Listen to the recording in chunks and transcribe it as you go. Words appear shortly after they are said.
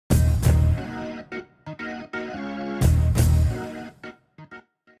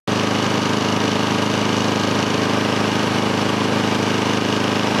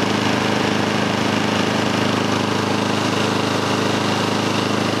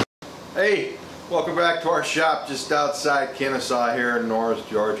Hey, welcome back to our shop just outside Kennesaw here in Norris,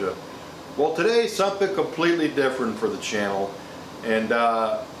 Georgia. Well, today something completely different for the channel, and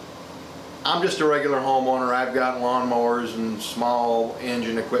I'm just a regular homeowner. I've got lawnmowers and small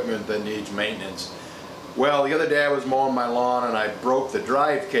engine equipment that needs maintenance. Well, the other day I was mowing my lawn and I broke the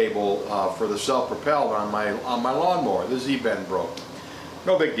drive cable for the self-propelled on my lawnmower. The Z-bend broke.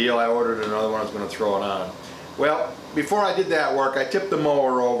 No big deal. I ordered another one. I was going to throw it on. Well, before I did that work, I tipped the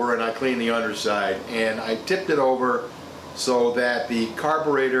mower over and I cleaned the underside, and I tipped it over so that the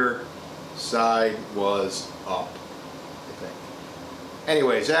carburetor side was up, I think.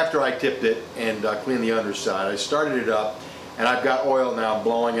 Anyways, after I tipped it and cleaned the underside, I started it up, and I've got oil now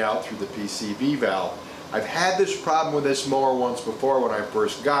blowing out through the PCV valve. I've had this problem with this mower once before when I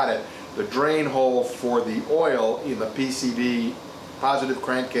first got it. The drain hole for the oil in the PCV, positive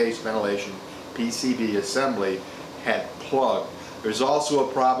crankcase ventilation, PCV assembly, had plugged. There's also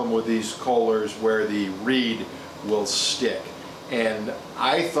a problem with these Kohlers where the reed will stick. And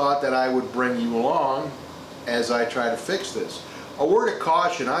I thought that I would bring you along as I try to fix this. A word of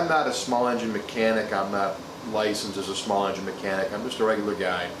caution, I'm not a small engine mechanic. I'm not licensed as a small engine mechanic. I'm just a regular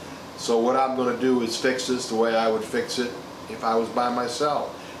guy. So what I'm going to do is fix this the way I would fix it if I was by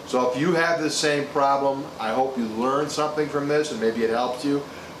myself. So if you have the same problem, I hope you learned something from this and maybe it helps you.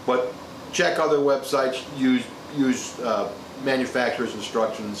 But check other websites, use manufacturer's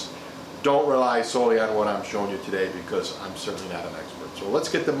instructions. Don't rely solely on what I'm showing you today, because I'm certainly not an expert. So let's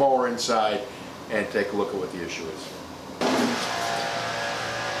get the mower inside and take a look at what the issue is.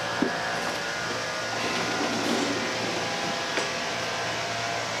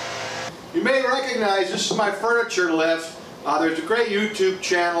 You may recognize this is my furniture lift. There's a great YouTube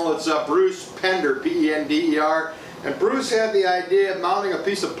channel. It's Bruce Pender, P-E-N-D-E-R. And Bruce had the idea of mounting a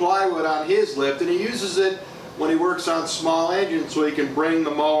piece of plywood on his lift, and he uses it when he works on small engines so he can bring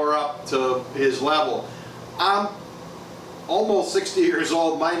the mower up to his level. I'm almost 60 years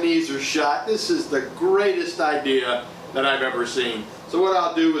old. My knees are shot. This is the greatest idea that I've ever seen. So what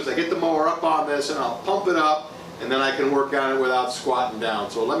I'll do is I get the mower up on this and I'll pump it up, and then I can work on it without squatting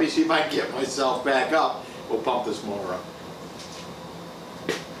down. So let me see if I can get myself back up. We'll pump this mower up.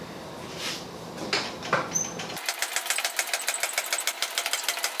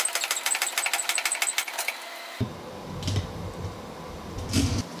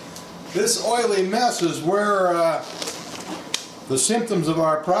 This oily mess is where the symptoms of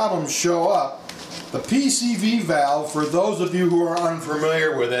our problems show up. The PCV valve, for those of you who are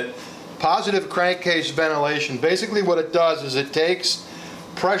unfamiliar with it, positive crankcase ventilation, basically what it does is it takes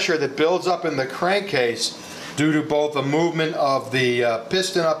pressure that builds up in the crankcase due to both the movement of the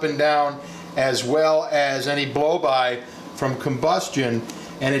piston up and down as well as any blow-by from combustion,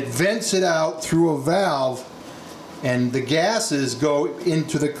 and it vents it out through a valve, and the gases go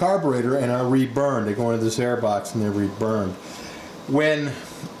into the carburetor and are reburned. They go into this air box and they're reburned. When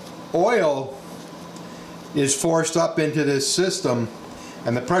oil is forced up into this system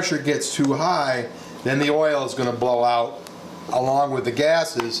and the pressure gets too high, then the oil is going to blow out along with the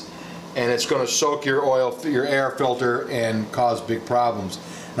gases, and it's going to soak your air filter and cause big problems.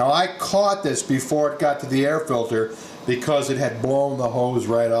 Now, I caught this before it got to the air filter because it had blown the hose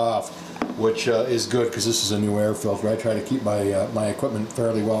right off, which is good because this is a new air filter. I try to keep my my equipment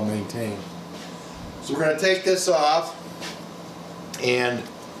fairly well maintained. So we're going to take this off, and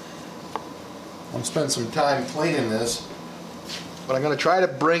I'm going to spend some time cleaning this, but I'm going to try to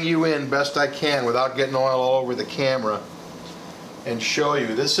bring you in best I can without getting oil all over the camera and show you.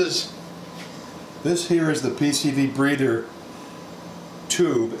 This here is the PCV breather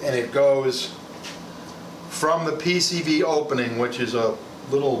tube, and it goes from the PCV opening, which is a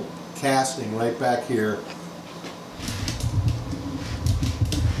little casting right back here,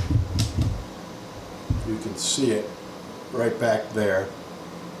 you can see it right back there,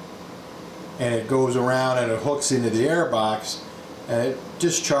 and it goes around and it hooks into the air box, and it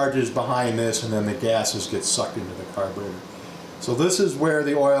discharges behind this, and then the gases get sucked into the carburetor. So this is where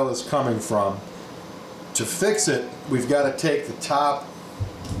the oil is coming from. To fix it, we've got to take the top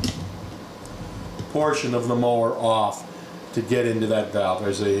portion of the mower off to get into that valve.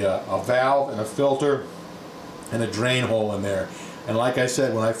 There's a valve and a filter and a drain hole in there. And like I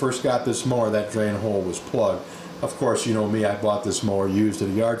said, when I first got this mower, that drain hole was plugged. Of course, you know me, I bought this mower used at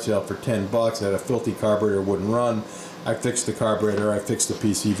a yard sale for 10 bucks. It had a filthy carburetor, wouldn't run. I fixed the carburetor, I fixed the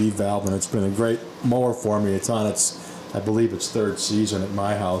PCV valve, and it's been a great mower for me. It's on its, I believe its 3rd season at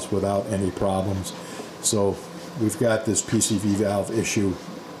my house without any problems. So we've got this PCV valve issue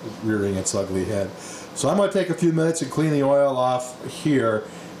rearing its ugly head. So I'm going to take a few minutes and clean the oil off here,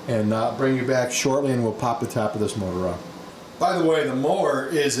 and bring you back shortly, and we'll pop the top of this motor off. By the way, the mower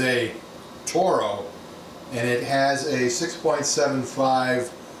is a Toro, and it has a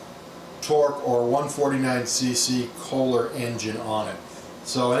 6.75 torque or 149cc Kohler engine on it.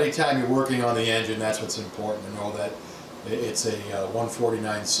 So anytime you're working on the engine, that's what's important to know, that it's a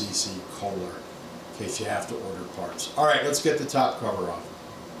 149cc Kohler, in case you have to order parts. Alright, let's get the top cover off.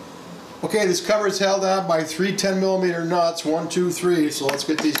 Okay, this cover is held on by 3 10mm nuts, 1, 2, 3, so let's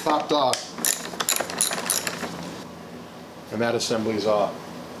get these popped off. And that assembly is off.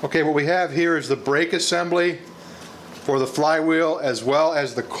 Okay, what we have here is the brake assembly for the flywheel as well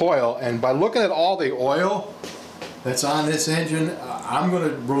as the coil, and by looking at all the oil that's on this engine, I'm going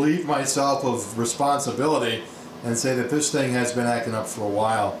to relieve myself of responsibility and say that this thing has been acting up for a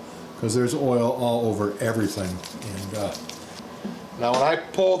while, because there's oil all over everything. And now when I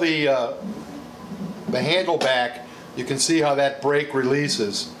pull the handle back, you can see how that brake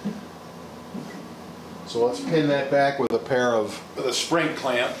releases. So let's pin that back with a spring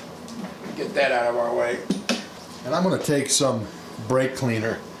clamp. Get that out of our way. And I'm going to take some brake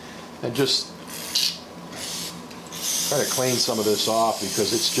cleaner and just try to clean some of this off,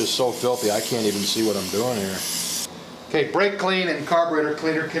 because it's just so filthy I can't even see what I'm doing here. Okay, brake clean and carburetor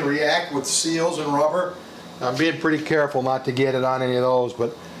cleaner can react with seals and rubber. I'm being pretty careful not to get it on any of those,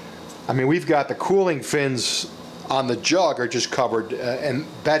 but I mean, we've got the cooling fins on the jug are just covered, and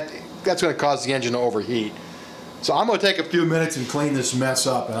that's going to cause the engine to overheat. So I'm going to take a few minutes and clean this mess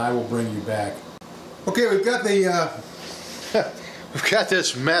up, and I will bring you back. Okay, we've got the we've got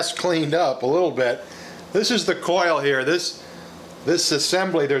this mess cleaned up a little bit. This is the coil here. This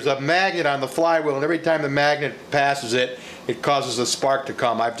assembly, there's a magnet on the flywheel, and every time the magnet passes it, it causes a spark to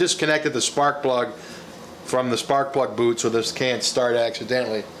come. I've disconnected the spark plug from the spark plug boot so this can't start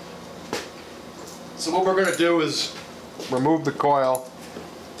accidentally. So what we're going to do is remove the coil,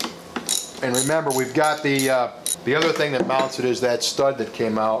 and remember, we've got the other thing that mounts it is that stud that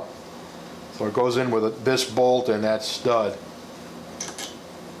came out. So it goes in with this bolt and that stud.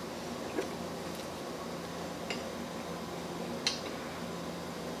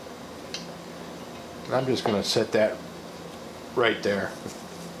 And I'm just going to set that right there.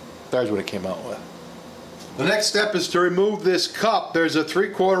 There's what it came out with. The next step is to remove this cup. There's a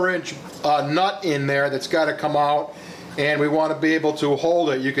 3/4 inch nut in there that's got to come out, and we want to be able to hold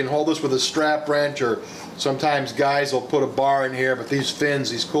it. You can hold this with a strap wrench, or sometimes guys will put a bar in here, but these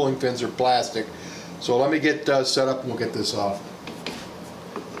fins, these cooling fins, are plastic. So let me get set up and we'll get this off.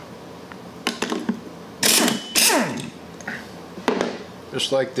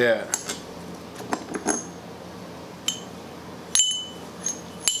 Just like that.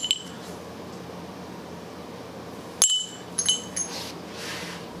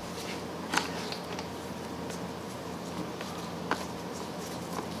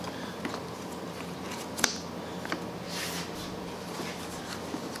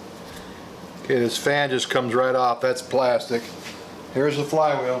 Okay, this fan just comes right off. That's plastic. Here's the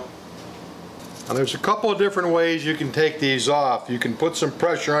flywheel. Now there's a couple of different ways you can take these off. You can put some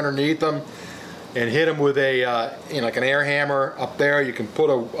pressure underneath them and hit them with a like an air hammer up there. You can put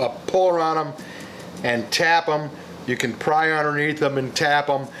a puller on them and tap them. You can pry underneath them and tap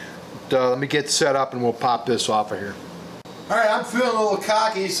them. Let me get set up and we'll pop this off of here. Alright, I'm feeling a little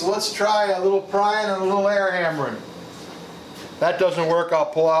cocky, so let's try a little prying and a little air hammering. If that doesn't work, I'll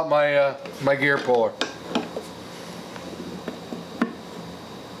pull out my my gear puller.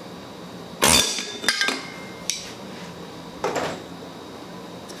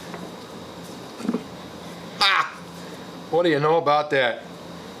 What do you know about that?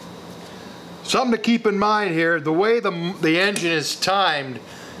 Something to keep in mind here, the way the engine is timed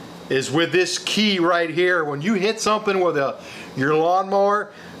is with this key right here. When you hit something with your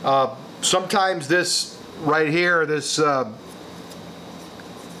lawnmower, sometimes this right here, this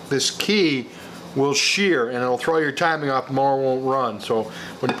key will shear and it'll throw your timing off, the mower won't run. So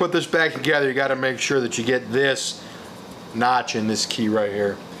when you put this back together, you got to make sure that you get this notch in this key right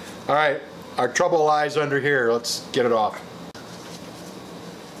here. Alright, our trouble lies under here. Let's get it off.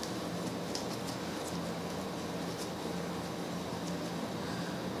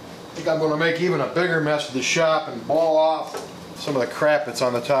 I think I'm going to make even a bigger mess of the shop and blow off some of the crap that's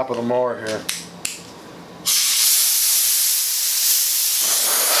on the top of the mower here.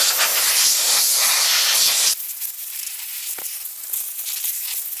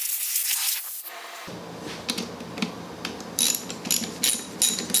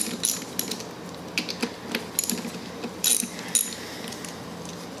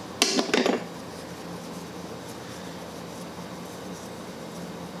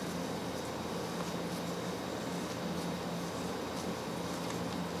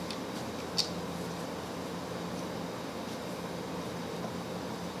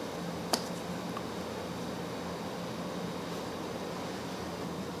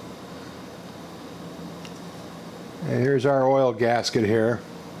 Here's our oil gasket here.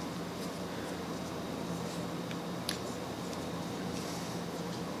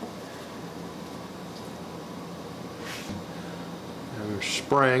 There's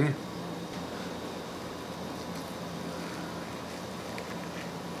spring.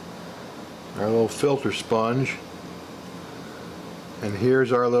 Our little filter sponge. And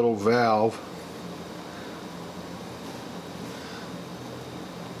here's our little valve.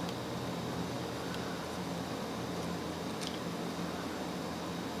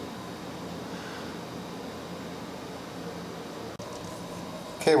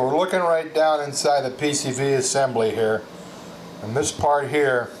 Okay, we're looking right down inside the PCV assembly here. And this part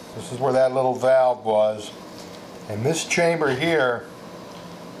here, this is where that little valve was. And this chamber here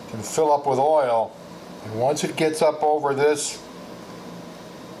can fill up with oil. And once it gets up over this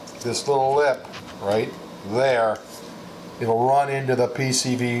little lip right there, it'll run into the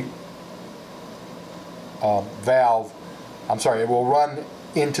PCV valve. I'm sorry, it will run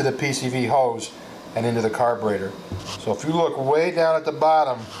into the PCV hose and into the carburetor. So if you look way down at the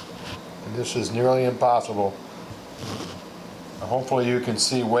bottom, and this is nearly impossible, hopefully you can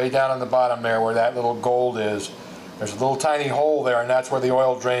see way down on the bottom there where that little gold is. There's a little tiny hole there, and that's where the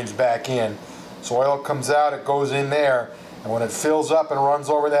oil drains back in. So oil comes out, it goes in there, and when it fills up and runs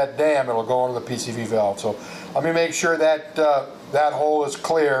over that dam, it'll go into the PCV valve. So let me make sure that that hole is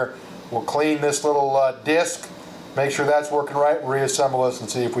clear. We'll clean this little disc, make sure that's working right, reassemble this, and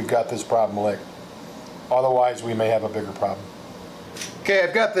see if we've got this problem licked. Otherwise, we may have a bigger problem. Okay,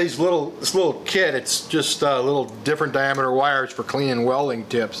 I've got this little kit. It's just little different diameter wires for cleaning welding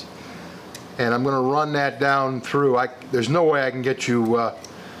tips, and I'm going to run that down through. There's no way I can get you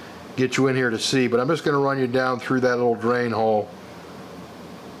in here to see, but I'm just going to run you down through that little drain hole.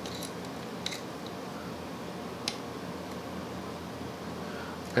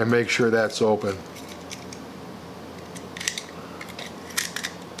 And make sure that's open.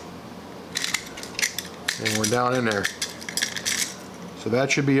 And we're down in there. So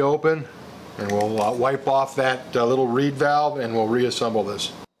that should be open, and we'll wipe off that little reed valve, and we'll reassemble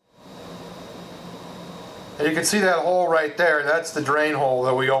this. And you can see that hole right there. That's the drain hole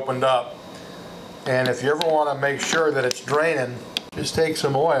that we opened up. And if you ever want to make sure that it's draining, just take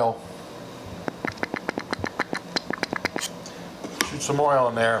some oil, shoot some oil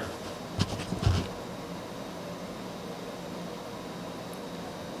in there,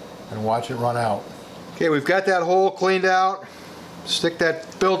 and watch it run out. Okay, we've got that hole cleaned out. Stick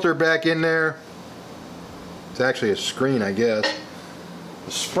that filter back in there. It's actually a screen, I guess.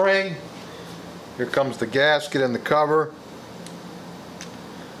 The spring. Here comes the gasket and the cover.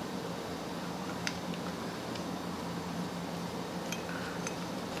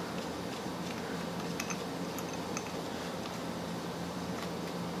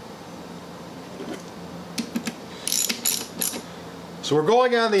 So we're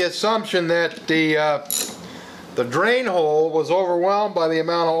going on the assumption that the drain hole was overwhelmed by the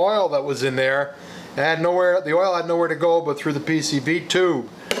amount of oil that was in there, and the oil had nowhere to go but through the PCV tube.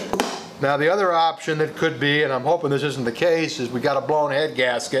 Now the other option that could be, and I'm hoping this isn't the case, is we got a blown head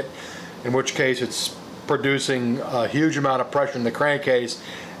gasket, in which case it's producing a huge amount of pressure in the crankcase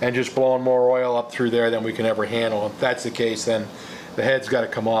and just blowing more oil up through there than we can ever handle. If that's the case, then the head's got to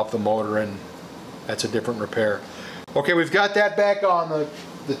come off the motor, and that's a different repair. Okay, we've got that back on.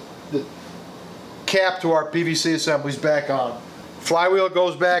 The cap to our PVC assembly's back on. Flywheel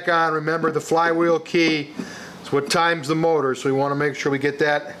goes back on. Remember, the flywheel key is what times the motor, so we want to make sure we get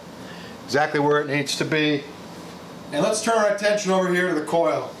that exactly where it needs to be. And let's turn our attention over here to the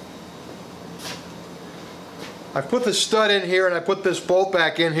coil. I've put the stud in here, and I put this bolt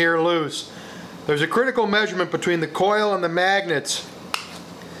back in here loose. There's a critical measurement between the coil and the magnets,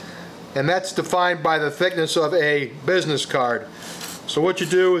 and that's defined by the thickness of a business card. So what you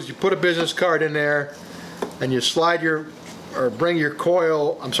do is you put a business card in there, and you slide bring your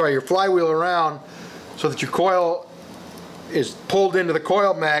flywheel around so that your coil is pulled into the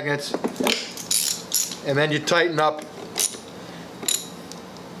coil magnets, and then you tighten up.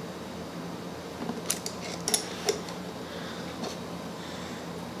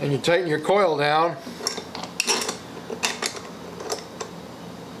 And you tighten your coil down.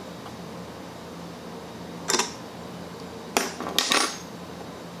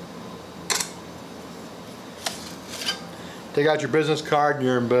 Take out your business card and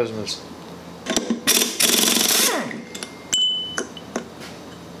you're in business.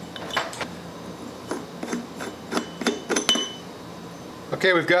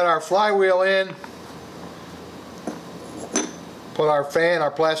 Okay, we've got our flywheel in. Put our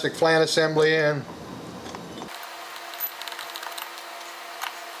plastic fan assembly in.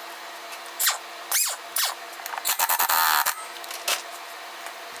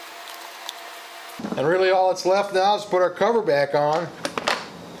 all that's left now is put our cover back on.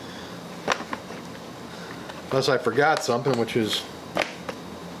 Unless I forgot something, which is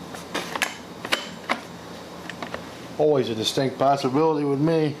always a distinct possibility with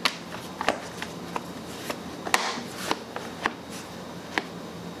me.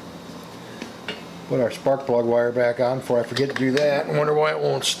 Put our spark plug wire back on before I forget to do that and wonder why it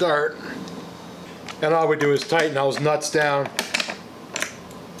won't start. And all we do is tighten those nuts down.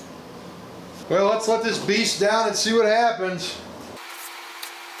 Well, let's let this beast down and see what happens.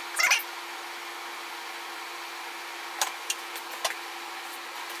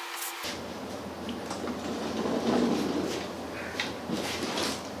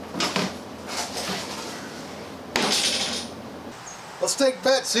 Let's take a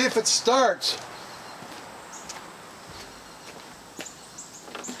bet, see if it starts.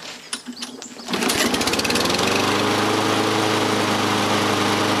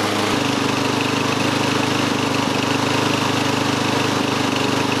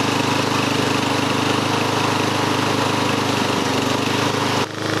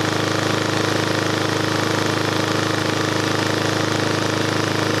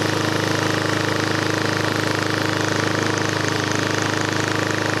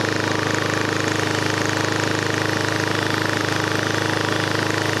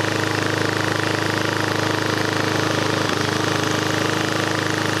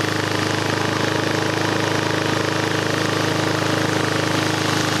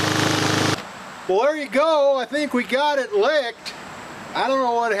 Well, there you go. I think we got it licked. I don't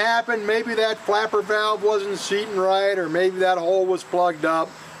know what happened. Maybe that flapper valve wasn't seating right, or maybe that hole was plugged up.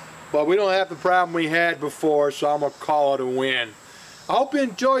 But we don't have the problem we had before, so I'm going to call it a win. I hope you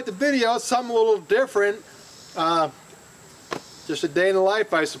enjoyed the video. Something a little different. Just a day in the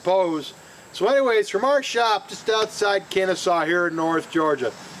life, I suppose. So anyways, from our shop just outside Kennesaw here in North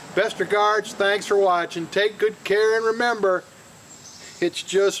Georgia. Best regards. Thanks for watching. Take good care, and remember, it's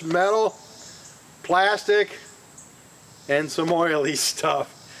just metal, plastic, and some oily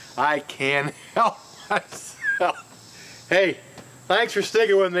stuff. I can't help myself. Hey, thanks for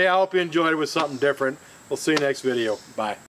sticking with me. I hope you enjoyed it with something different. We'll see you next video. Bye.